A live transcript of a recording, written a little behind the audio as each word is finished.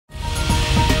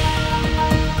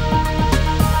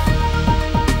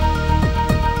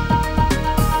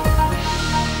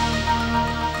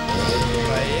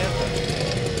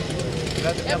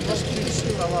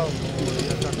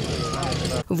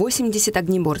80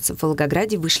 огнеборцев в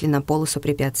Волгограде вышли на полосу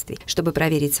препятствий, чтобы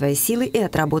проверить свои силы и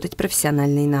отработать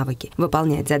профессиональные навыки.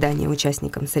 Выполнять задания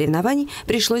участникам соревнований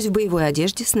пришлось в боевой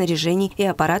одежде, снаряжении и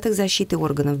аппаратах защиты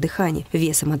органов дыхания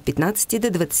весом от 15 до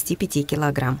 25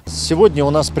 килограмм. Сегодня у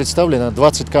нас представлено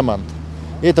 20 команд.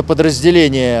 Это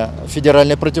подразделение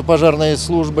Федеральной противопожарной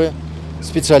службы,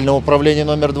 специального управления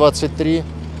номер 23,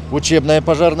 учебная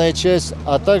пожарная часть,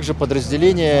 а также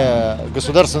подразделение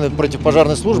Государственной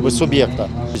противопожарной службы субъекта.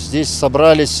 Здесь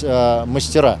собрались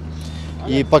мастера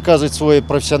и показывать свой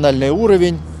профессиональный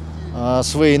уровень,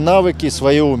 свои навыки,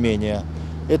 свои умения.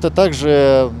 Это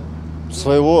также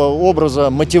своего образа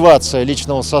мотивация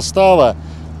личного состава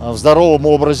в здоровом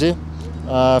образе,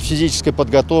 физической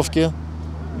подготовке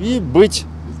и быть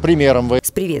примером.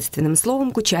 С приветственным словом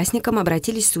к участникам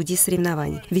обратились судьи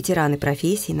соревнований, ветераны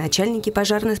профессий, начальники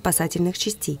пожарно-спасательных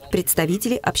частей,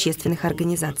 представители общественных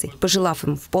организаций, пожелав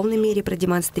им в полной мере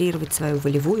продемонстрировать свою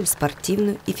волевую,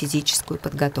 спортивную и физическую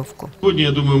подготовку. Сегодня,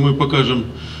 я думаю, мы покажем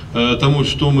тому,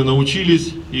 что мы научились,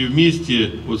 и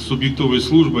вместе с субъектовой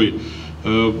службой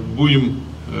будем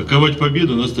ковать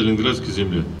победу на Сталинградской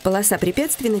земле. Полоса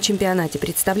препятствий на чемпионате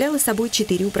представляла собой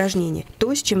 4 упражнения.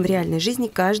 То, с чем в реальной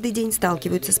жизни каждый день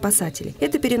сталкиваются спасатели.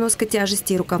 Это переноска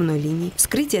тяжести рукавной линии,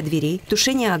 вскрытие дверей,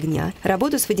 тушение огня,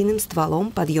 работа с водяным стволом,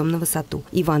 подъем на высоту.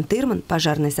 Иван Тырман,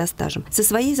 пожарный со стажем, со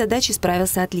своей задачей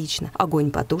справился отлично.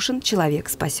 Огонь потушен, человек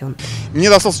спасен. Мне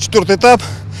достался 4-й этап.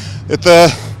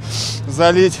 Это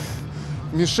залить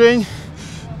мишень,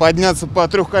 подняться по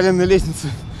трехколенной лестнице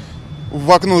в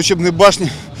окно учебной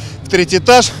башни в 3-й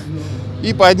этаж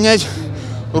и поднять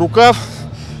рукав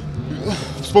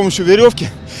с помощью веревки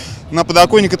на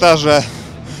подоконник этажа.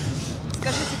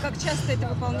 Скажите, как часто это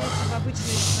выполняется в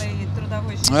обычной своей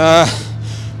трудовой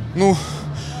жизни?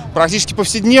 Практически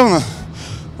повседневно.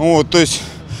 То есть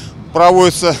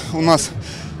проводятся у нас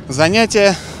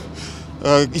занятия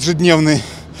ежедневные,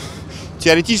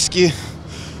 теоретические,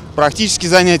 практические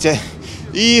занятия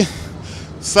и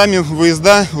сами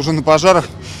выезда уже на пожарах,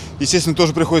 естественно,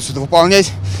 тоже приходится это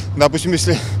выполнять. Допустим,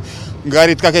 если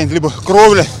горит какая-нибудь либо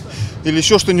кровля или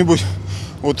еще что-нибудь,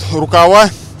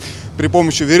 рукава при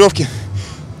помощи веревки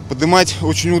поднимать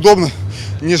очень удобно,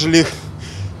 нежели их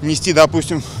нести,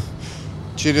 допустим,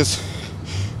 через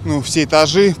все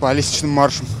этажи по лестничным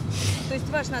маршам. То есть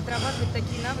важно отрабатывать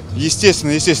такие навыки?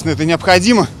 Естественно, это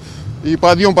необходимо. И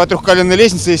подъем по трехколенной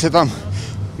лестнице, если там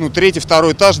 3-й,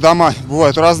 2-й этаж, дома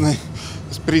бывают разные.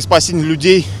 При спасении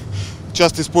людей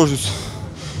часто используются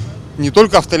не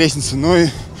только автолестницы, но и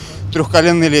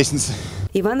трехколенные лестницы.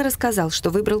 Иван рассказал,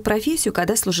 что выбрал профессию,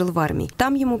 когда служил в армии.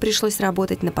 Там ему пришлось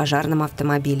работать на пожарном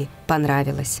автомобиле.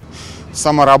 Понравилось.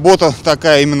 Сама работа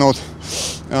такая именно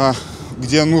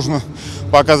где нужно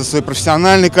показывать свои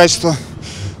профессиональные качества,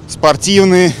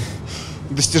 спортивные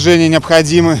достижения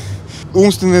необходимы,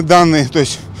 умственные данные. То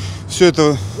есть все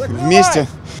это вместе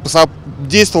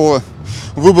действовало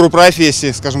выбору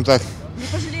профессии, скажем так. Не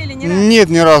пожалели ни разу? Нет,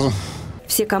 ни разу.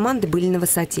 Все команды были на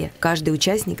высоте. Каждый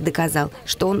участник доказал,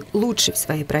 что он лучший в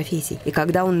своей профессии. И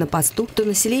когда он на посту, то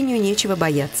населению нечего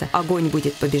бояться. Огонь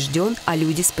будет побежден, а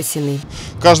люди спасены.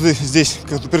 Каждый здесь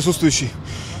присутствующий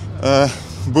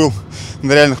был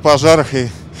на реальных пожарах и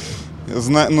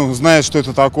знает, что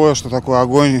такое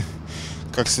огонь,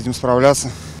 как с этим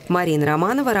справляться. Марина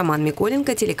Романова, Роман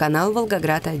Миколенко, телеканал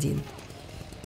 «Волгоград-1».